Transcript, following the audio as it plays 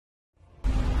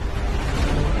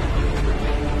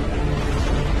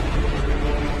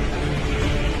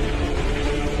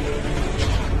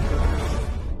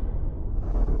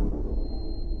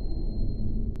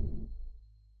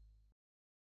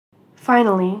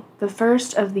Finally, the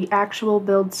first of the actual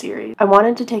build series. I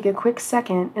wanted to take a quick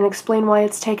second and explain why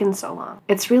it's taken so long.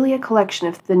 It's really a collection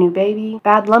of the new baby,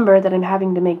 bad lumber that I'm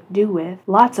having to make do with,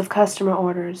 lots of customer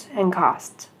orders, and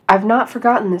costs. I've not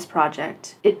forgotten this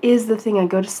project. It is the thing I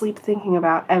go to sleep thinking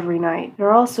about every night. There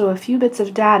are also a few bits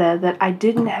of data that I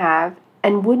didn't have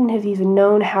and wouldn't have even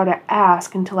known how to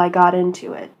ask until I got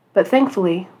into it. But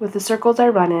thankfully, with the circles I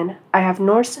run in, I have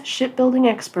Norse shipbuilding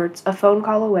experts a phone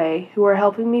call away who are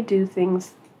helping me do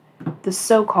things the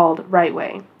so-called right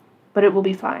way. But it will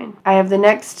be fine. I have the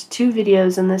next 2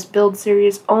 videos in this build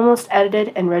series almost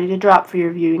edited and ready to drop for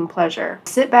your viewing pleasure.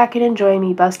 Sit back and enjoy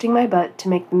me busting my butt to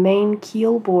make the main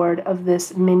keel board of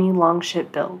this mini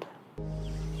longship build.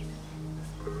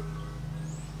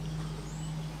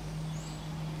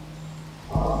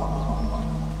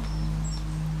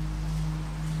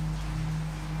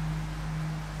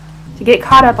 To get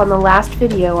caught up on the last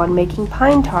video on making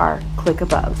pine tar, click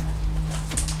above.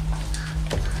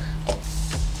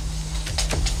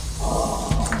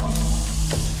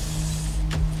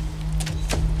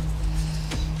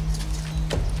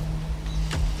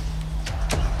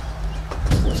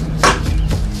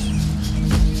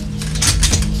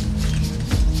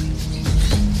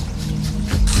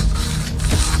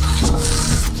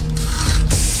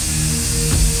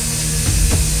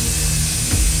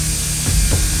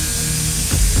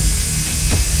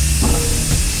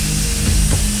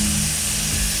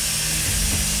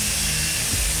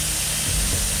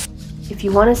 If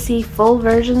you want to see full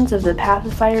versions of the Path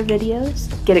of Fire videos,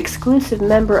 get exclusive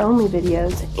member-only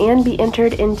videos, and be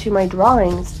entered into my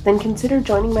drawings, then consider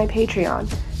joining my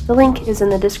Patreon. The link is in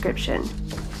the description.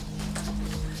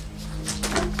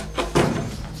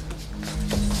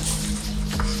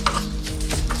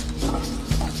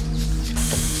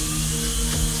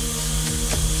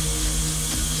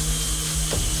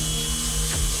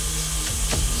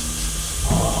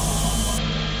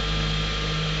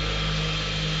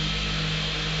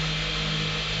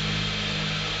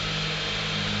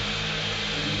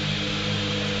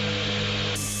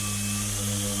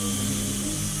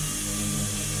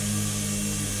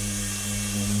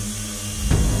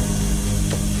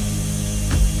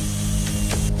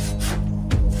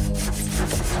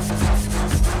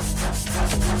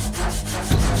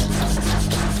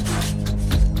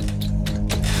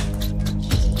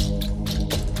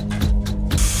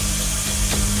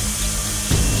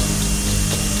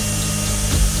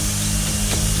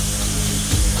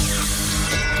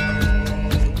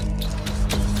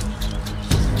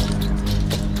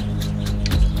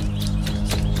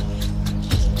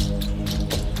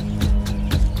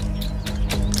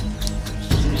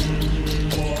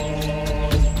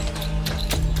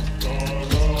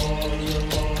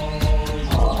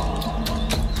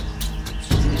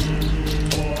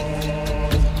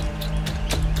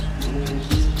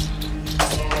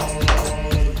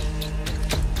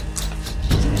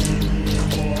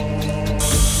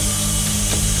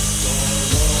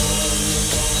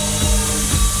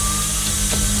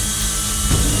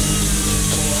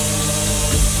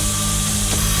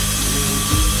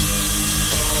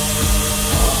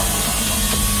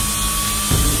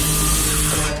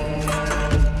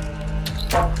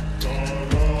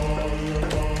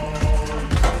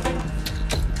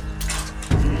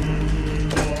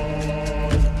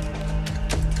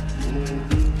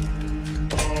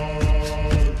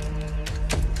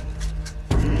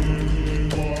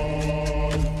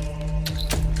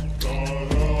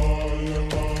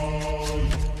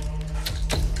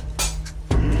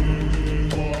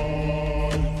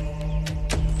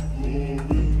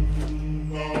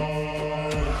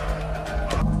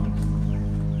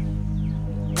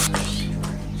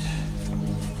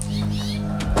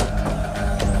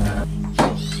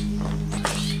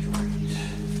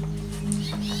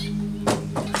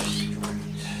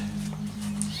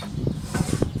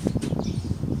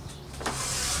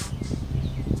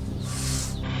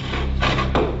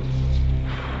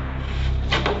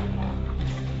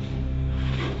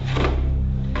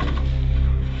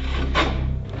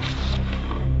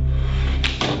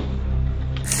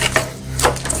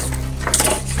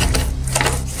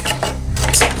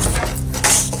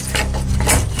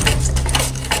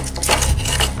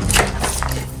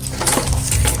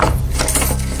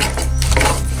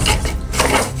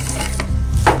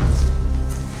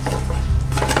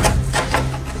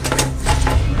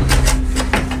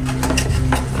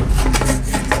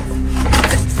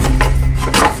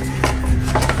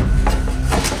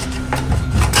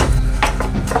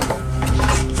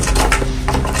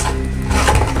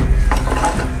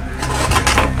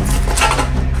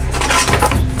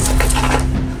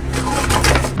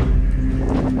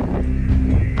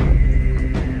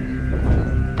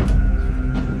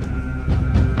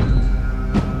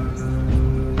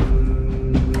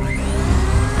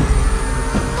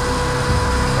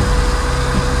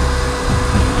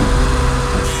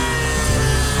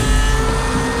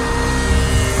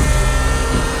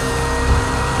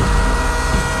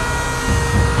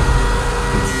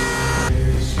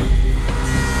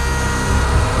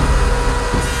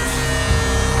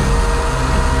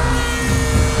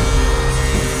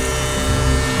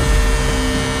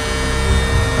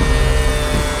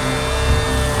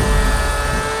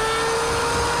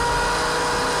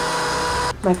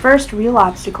 My first real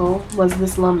obstacle was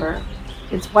this lumber.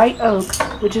 It's white oak,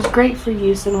 which is great for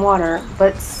use in water,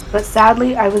 but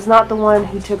sadly I was not the one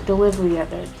who took delivery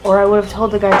of it, or I would have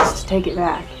told the guy just to take it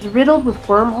back. It's riddled with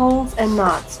wormholes and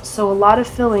knots, so a lot of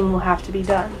filling will have to be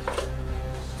done.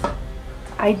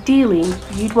 Ideally,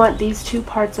 you'd want these two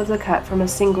parts of the cut from a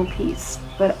single piece,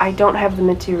 but I don't have the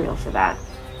material for that.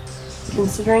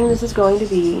 Considering this is going to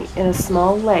be in a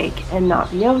small lake and not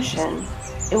the ocean,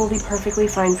 it will be perfectly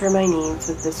fine for my needs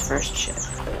with this first ship.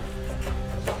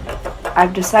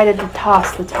 I've decided to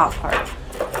toss the top part.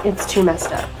 It's too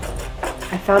messed up.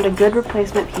 I found a good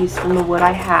replacement piece from the wood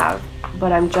I have,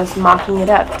 but I'm just mocking it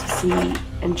up to see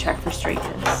and check for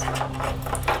straightness.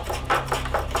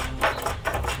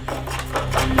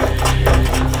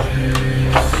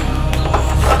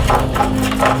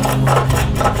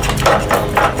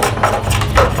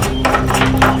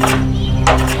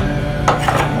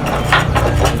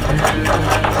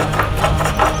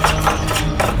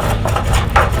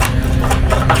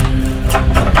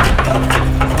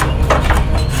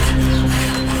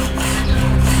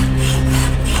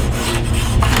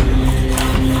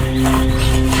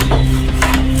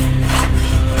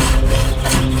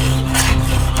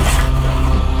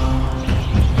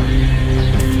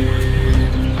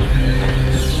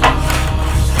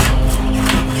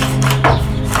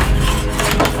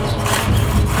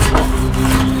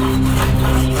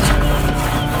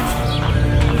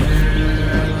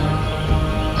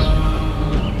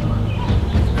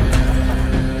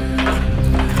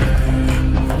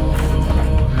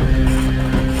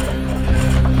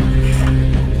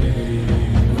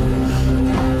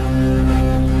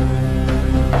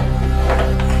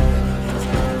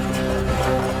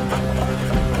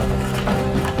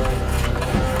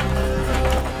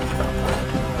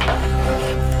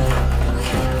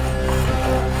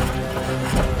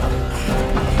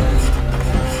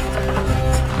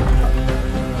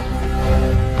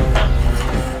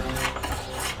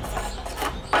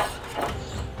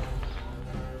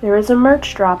 There is a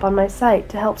merch drop on my site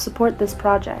to help support this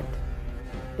project.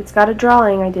 It's got a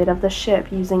drawing I did of the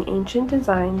ship using ancient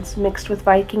designs mixed with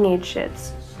Viking Age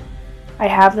ships. I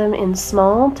have them in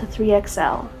small to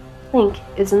 3XL. Link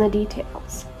is in the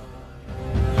details.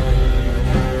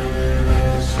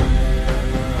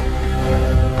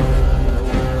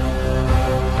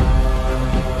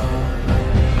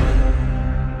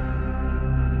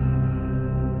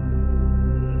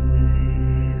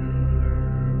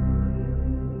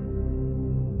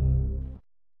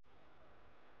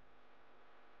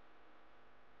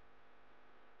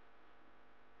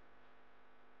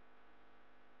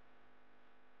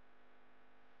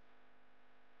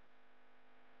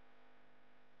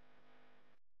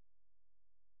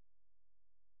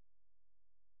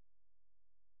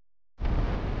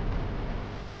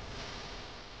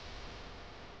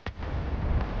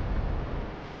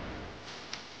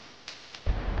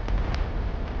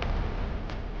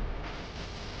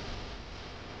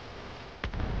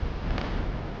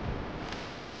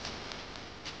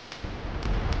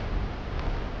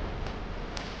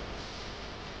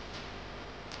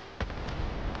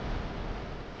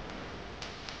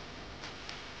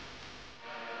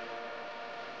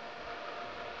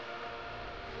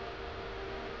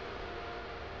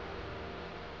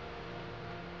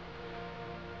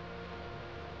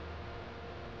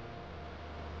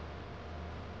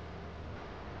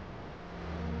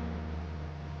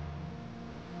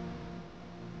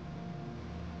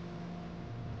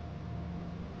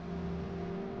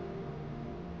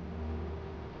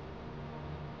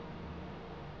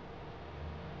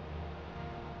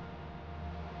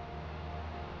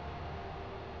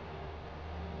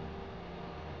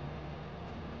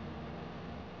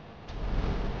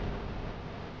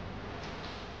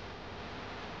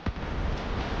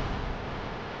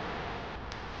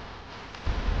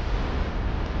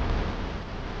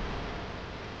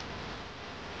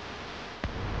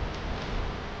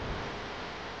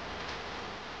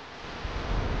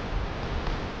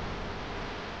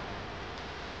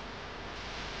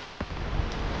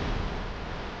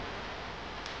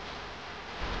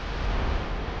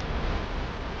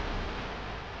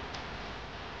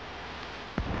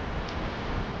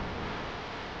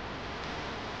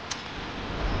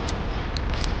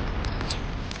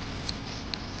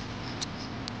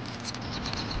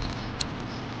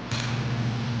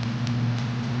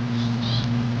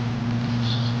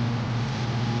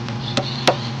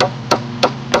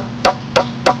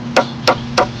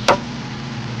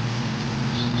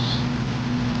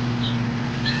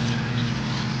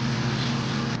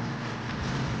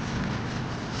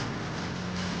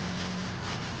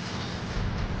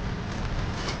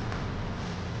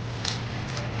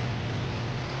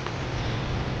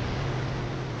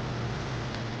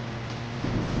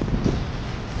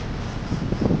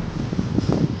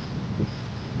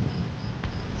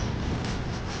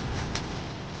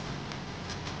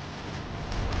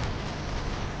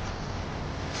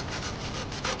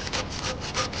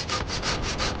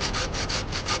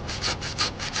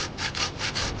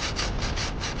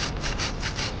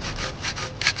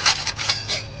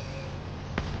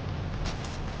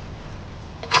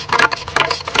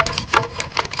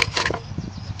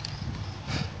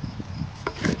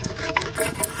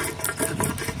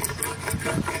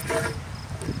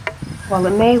 While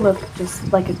it may look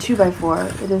just like a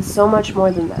 2x4, it is so much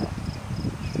more than that.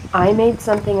 I made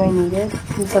something I needed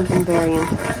and something very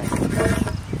important.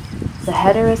 The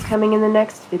header is coming in the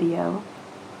next video,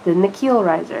 then the keel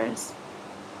risers,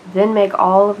 then make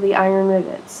all of the iron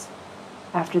rivets.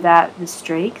 After that, the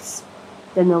strakes,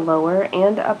 then the lower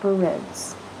and upper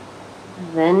ribs.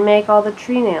 Then make all the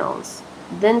tree nails,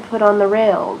 then put on the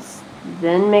rails,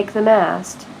 then make the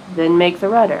mast, then make the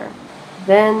rudder,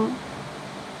 then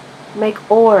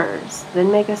make oars,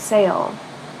 then make a sail,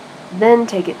 then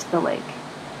take it to the lake.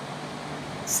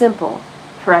 Simple,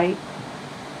 right?